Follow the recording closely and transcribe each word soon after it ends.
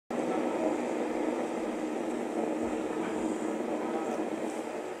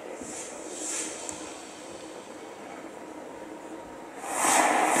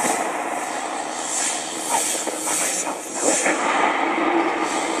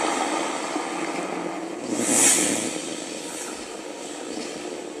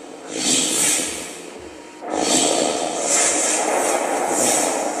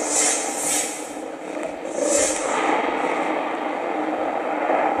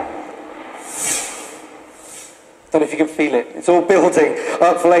Don't know if you can feel it. It's all building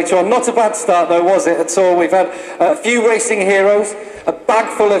up for later on. Not a bad start though, was it, at all? We've had a few racing heroes, a bag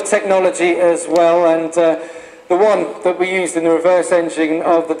full of technology as well, and the one that we used in the reverse engine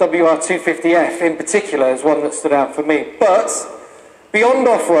of the WR250F in particular is one that stood out for me. But beyond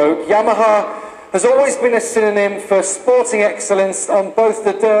off-road, Yamaha has always been a synonym for sporting excellence on both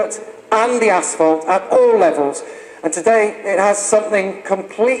the dirt and the asphalt at all levels. And today it has something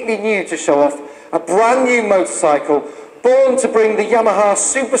completely new to show off. A brand new motorcycle born to bring the Yamaha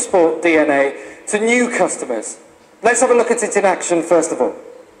Supersport DNA to new customers. Let's have a look at it in action first of all.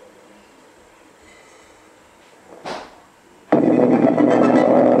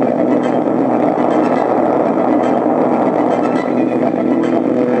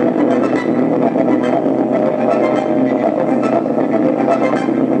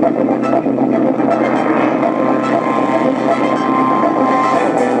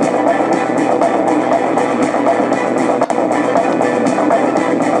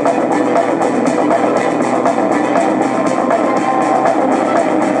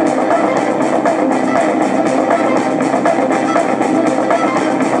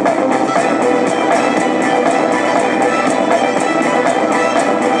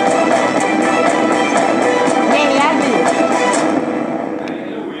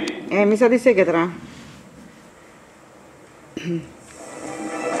 Mi sa di sì che tra.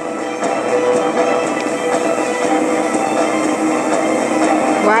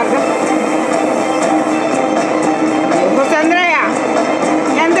 Guarda. Forse Andrea!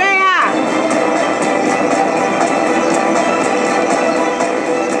 Andrea!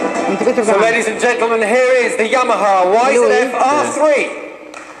 So ladies and gentlemen, here is the Yamaha YZF R3.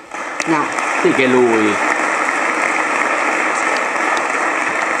 No. Sì che lui.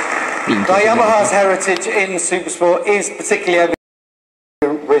 Now, Yamaha's heritage in Supersport is particularly a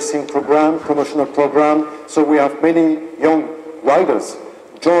racing program, promotional program, so we have many young riders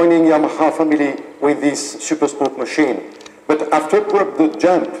joining Yamaha family with this Supersport machine. But after the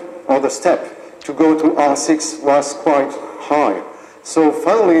jump or the step to go to R6 was quite high. So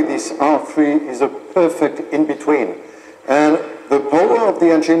finally this R3 is a perfect in-between. And the power of the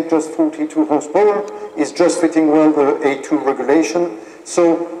engine, just 42 horsepower, is just fitting well the A2 regulation.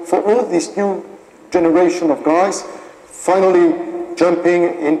 So for all this new generation of guys, finally jumping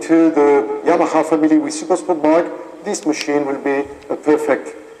into the Yamaha family with Supersport bike, this machine will be a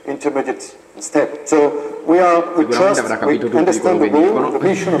perfect intermediate step. So we trust, we understand the role, the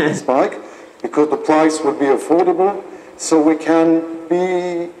mission of this bike, because the price will be affordable, so we can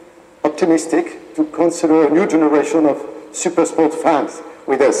be optimistic to consider a new generation of Supersport fans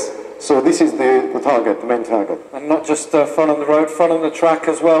with us. So this is the target, the main target. And not just fun on the road, fun on the track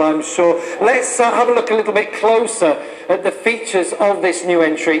as well, I'm sure. Let's have a look a little bit closer at the features of this new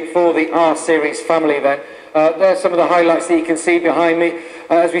entry for the R-Series family then. There's some of the highlights that you can see behind me.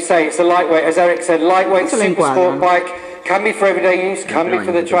 As we say, it's a lightweight, as Eric said, lightweight Supersport bike. Can be for everyday use, can be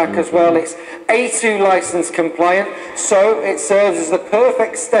for the track as well. It's A2 license compliant, so it serves as the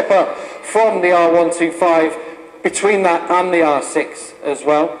perfect step up from the R125 between that and the R6 as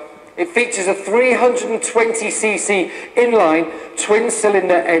well. It features a 320cc inline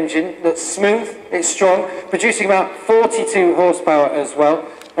twin-cylinder engine that's smooth, it's strong, producing about 42 horsepower as well.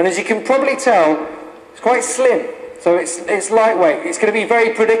 And as you can probably tell, it's quite slim, so it's lightweight. It's going to be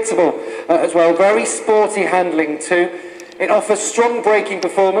very predictable as well, very sporty handling too. It offers strong braking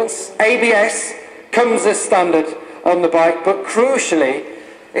performance. ABS comes as standard on the bike, but crucially,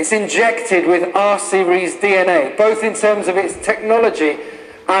 it's injected with R-Series DNA, both in terms of its technology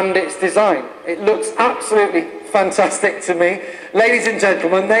and its design. It looks absolutely fantastic to me. Ladies and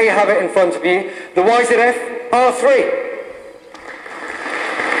gentlemen, there you have it in front of you, the YZF R3.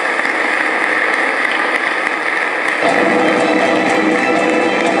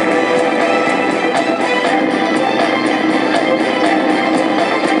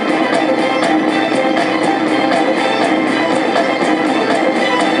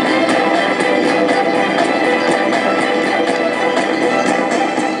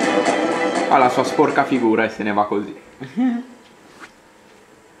 Ha la sua sporca figura e se ne va così.